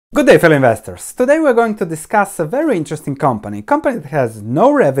Good day, fellow investors. Today we're going to discuss a very interesting company. A company that has no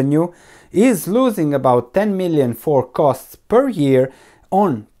revenue, is losing about 10 million for costs per year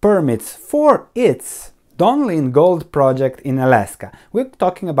on permits for its Donlin Gold project in Alaska. We're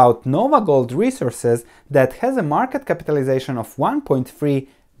talking about Novagold Resources that has a market capitalization of 1.3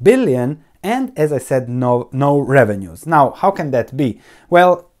 billion and, as I said, no revenues. Now, how can that be?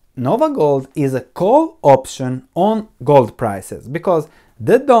 Well, Novagold is a call option on gold prices because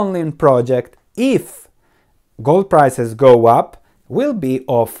the Donlin project, if gold prices go up, will be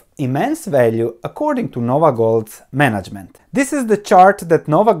of immense value according to Novagold's management. This is the chart that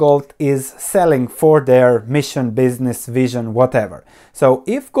Novagold is selling for their mission, business, vision, whatever. So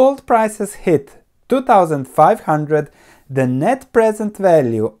if gold prices hit 2,500, the net present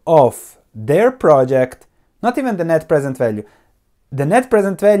value of their project, not even the net present value, the net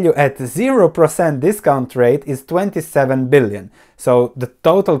present value at 0% discount rate is 27 billion. So the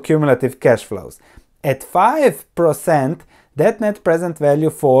total cumulative cash flows. At 5%, that net present value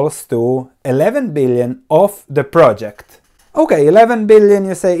falls to 11 billion of the project. Okay, 11 billion,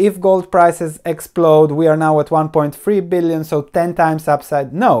 you say, if gold prices explode, we are now at 1.3 billion, so 10 times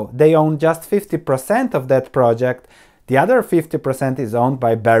upside. No, they own just 50% of that project. The other 50% is owned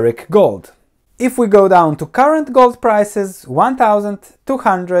by Barrick Gold. If we go down to current gold prices,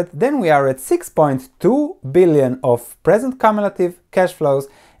 1,200, then we are at 6.2 billion of present cumulative cash flows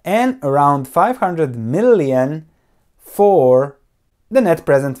and around 500 million for the net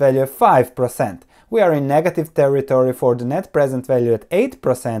present value of 5%. We are in negative territory for the net present value at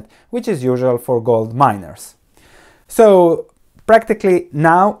 8%, which is usual for gold miners. So practically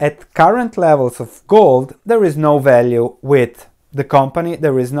now at current levels of gold, there is no value with the company,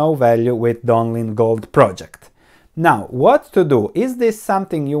 there is no value with Donlin Gold project. Now, what to do? Is this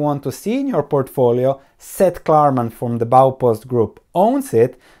something you want to see in your portfolio? Seth Klarman from the Baupost Group owns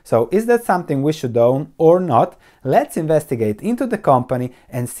it, so is that something we should own or not? Let's investigate into the company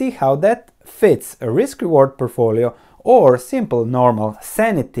and see how that fits a risk-reward portfolio or simple normal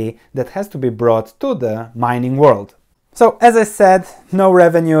sanity that has to be brought to the mining world. So, as I said, no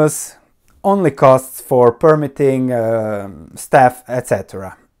revenues, only costs for permitting, staff,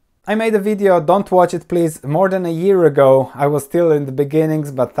 etc. I made a video, don't watch it please, more than a year ago. I was still in the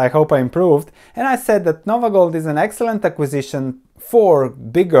beginnings, but I hope I improved. And I said that Novagold is an excellent acquisition for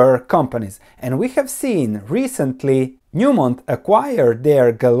bigger companies. And we have seen recently Newmont acquire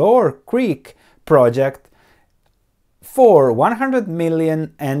their Galore Creek project for 100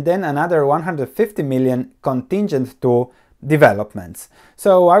 million and then another 150 million contingent to developments.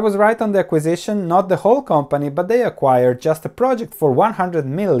 So I was right on the acquisition, not the whole company, but they acquired just a project for 100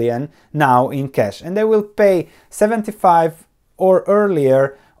 million now in cash, and they will pay 75 or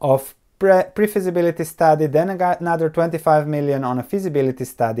earlier of pre-feasibility study, then another 25 million on a feasibility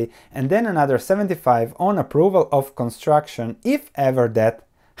study, and then another 75 on approval of construction, if ever that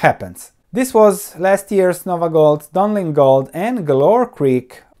happens. This was last year's Novagold, Donlin Gold and Galore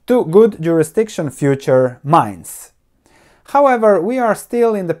Creek, two good jurisdiction future mines. However, we are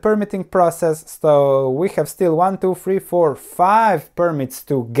still in the permitting process, so we have still 1, 2, 3, 4, 5 permits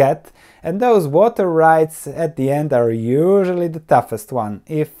to get, and those water rights at the end are usually the toughest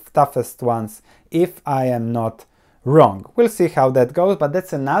ones, if I am not wrong. We'll see how that goes, but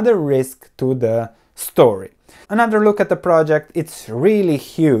that's another risk to the story. Another look at the project, it's really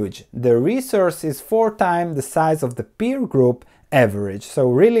huge. The resource is 4 times the size of the peer group average, so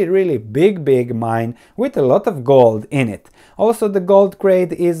really big mine with a lot of gold in it. Also the gold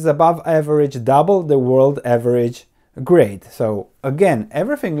grade is above average, double the world average grade. So again,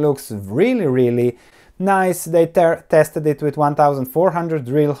 everything looks really nice. They tested it with 1,400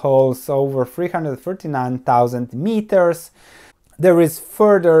 drill holes over 339,000 meters. There is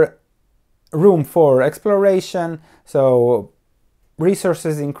further room for exploration, so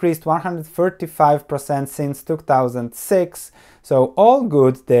resources increased 135% since 2006, so all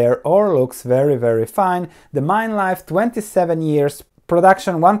good there, all looks very fine. The mine life 27 years,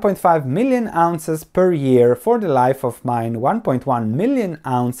 production 1.5 million ounces per year for the life of mine, 1.1 million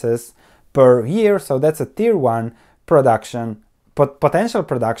ounces per year, so that's a tier 1 production, potential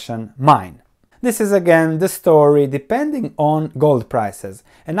production mine. This is again the story depending on gold prices.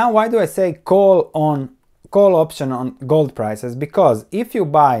 And now why do I say call option on gold prices? Because if you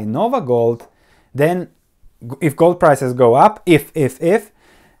buy Novagold, then if gold prices go up,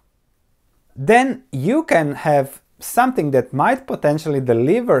 then you can have something that might potentially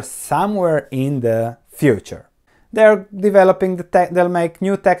deliver somewhere in the future. They're developing they'll make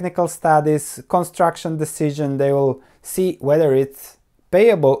new technical studies, construction decision, they will see whether it's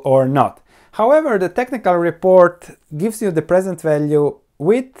payable or not. However, the technical report gives you the present value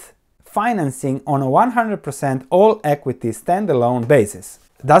with financing on a 100% all equity standalone basis.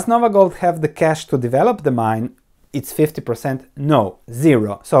 Does Novagold have the cash to develop the mine? It's 50%? No,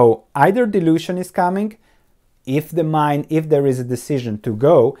 zero. So either dilution is coming if there is a decision to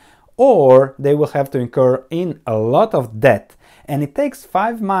go, or they will have to incur in a lot of debt. And it takes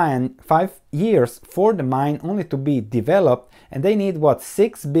 5 years for the mine only to be developed, and they need what,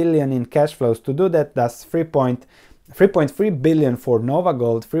 6 billion in cash flows to do that. That's 3.3 billion for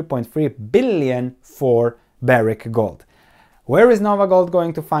Novagold, 3.3 billion for Barrick Gold. Where is Novagold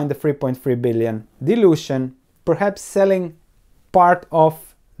going to find the 3.3 billion? Dilution, perhaps selling part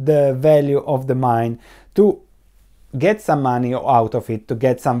of the value of the mine to get some money out of it, to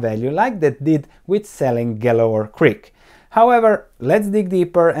get some value, like they did with selling Galore Creek. However, let's dig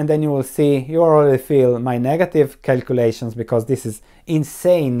deeper, and then you will see, you already feel my negative calculations, because this is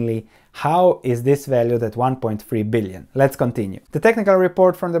insanely. How is this valued at 1.3 billion? Let's continue. The technical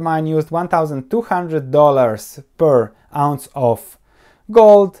report from the mine used $1,200 per ounce of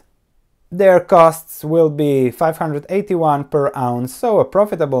gold. Their costs will be 581 per ounce, so a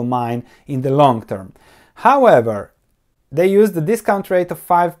profitable mine in the long term. However, they used a discount rate of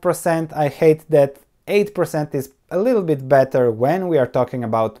 5%. I hate that. 8% is a little bit better when we are talking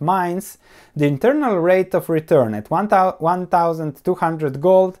about mines. The internal rate of return at 1,200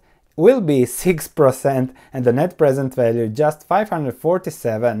 gold will be 6%, and the net present value just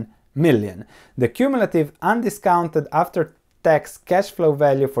 547 million. The cumulative undiscounted after-tax cash flow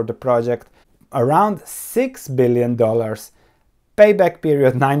value for the project around $6 billion, payback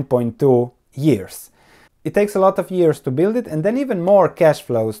period 9.2 years. It takes a lot of years to build it, and then even more cash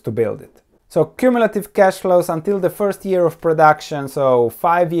flows to build it. So cumulative cash flows until the first year of production, so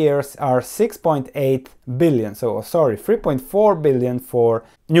 5 years, are 6.8 billion. So sorry, 3.4 billion for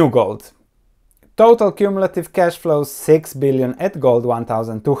New Gold. Total cumulative cash flows 6 billion at gold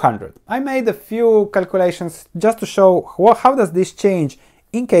 1,200. I made a few calculations just to show how does this change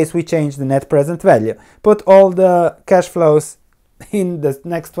in case we change the net present value. Put all the cash flows in the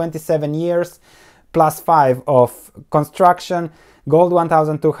next 27 years plus 5 of construction. Gold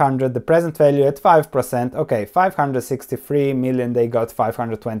 1,200, the present value at 5%, okay, 563 million, they got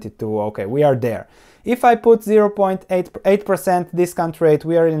 522, okay, we are there. If I put 0.8% discount rate,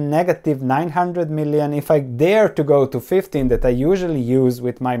 we are in negative 900 million. If I dare to go to 15 that I usually use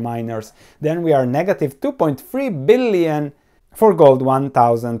with my miners, then we are negative 2.3 billion for gold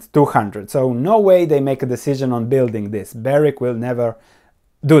 1,200. So no way they make a decision on building this. Barrick will never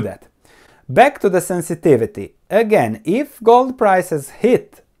do that. Back to the sensitivity. Again, if gold prices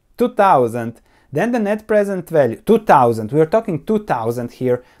hit 2,000, then the net present value, 2,000, we are talking 2,000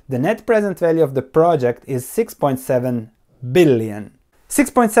 here, the net present value of the project is 6.7 billion.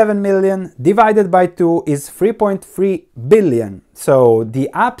 6.7 million divided by 2 is 3.3 billion. So the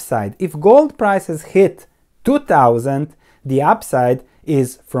upside, if gold prices hit 2,000, the upside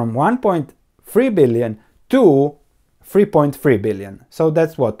is from 1.3 billion to 3.3 billion. So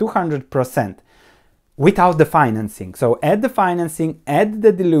that's what, 200% without the financing. So add the financing, add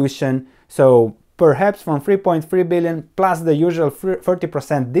the dilution, so perhaps from 3.3 billion plus the usual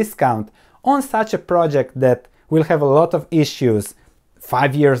 30% discount on such a project that will have a lot of issues,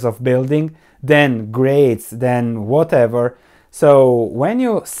 5 years of building, then grades, then whatever. So when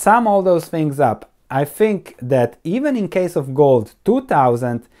you sum all those things up, I think that even in case of gold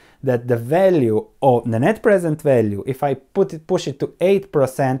 2,000, that the value of the net present value, if I push it to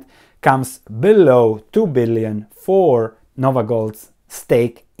 8%, comes below 2 billion for Novagold's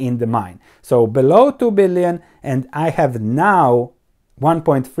stake in the mine. So below 2 billion, and I have now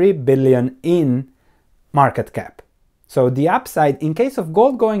 1.3 billion in market cap. So the upside in case of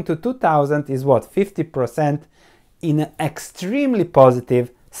gold going to 2,000 is what, 50% in an extremely positive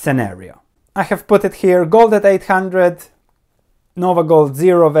scenario. I have put it here, gold at 800, Novagold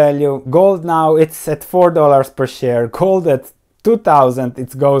zero value, gold now it's at $4 per share, gold at 2,000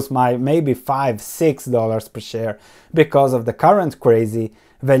 it goes maybe $5-6 per share because of the current crazy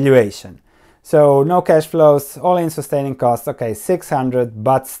valuation. So no cash flows, all-in sustaining costs, okay, 600,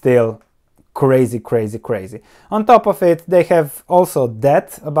 but still crazy. On top of it, they have also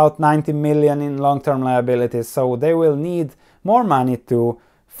debt, about 90 million in long-term liabilities, so they will need more money to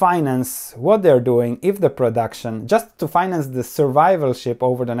finance what they're doing if the production, just to finance the survivalship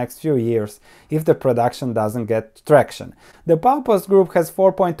over the next few years if the production doesn't get traction. The Palpos group has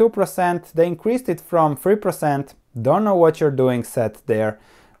 4.2%, they increased it from 3%, don't know what you're doing set there.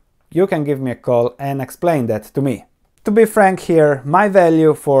 You can give me a call and explain that to me. To be frank here, my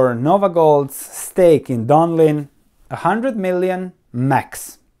value for Novagold's stake in Donlin, 100 million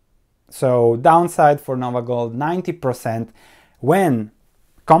max. So downside for Novagold 90%. When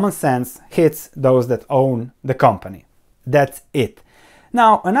common sense hits those that own the company. That's it.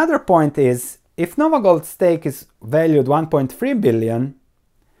 Now, another point is, if Novagold's stake is valued 1.3 billion,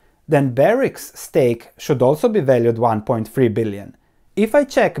 then Barrick's stake should also be valued 1.3 billion. If I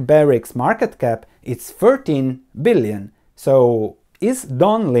check Barrick's market cap, it's 13 billion. So is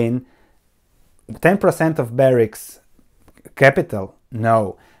Donlin 10% of Barrick's capital?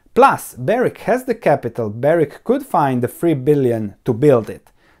 No. Plus, Barrick has the capital. Barrick could find the 3 billion to build it.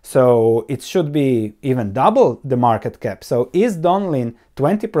 So it should be even double the market cap. So is Donlin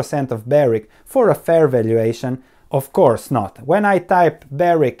 20% of Barrick for a fair valuation? Of course not. When I type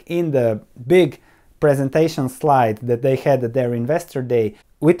Barrick in the big presentation slide that they had at their investor day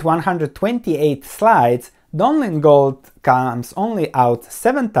with 128 slides, Donlin Gold comes only out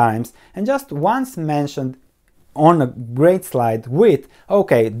 7 times and just once mentioned on a great slide with,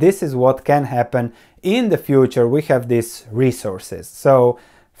 okay, this is what can happen in the future, we have these resources. So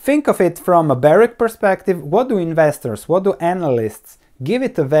think of it from a Barrick perspective. What do investors, what do analysts give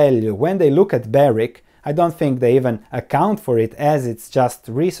it a value when they look at Barrick? I don't think they even account for it, as it's just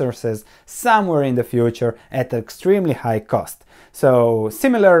resources somewhere in the future at extremely high cost. So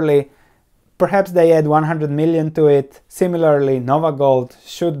similarly, perhaps they add 100 million to it. Similarly, Novagold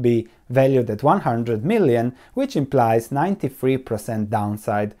should be valued at 100 million, which implies 93%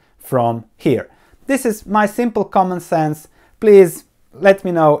 downside from here. This is my simple common sense. Please let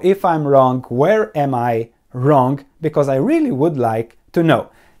me know if I'm wrong. Where am I wrong? Because I really would like to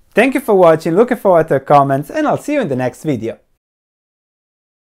know. Thank you for watching, looking forward to your comments, and I'll see you in the next video.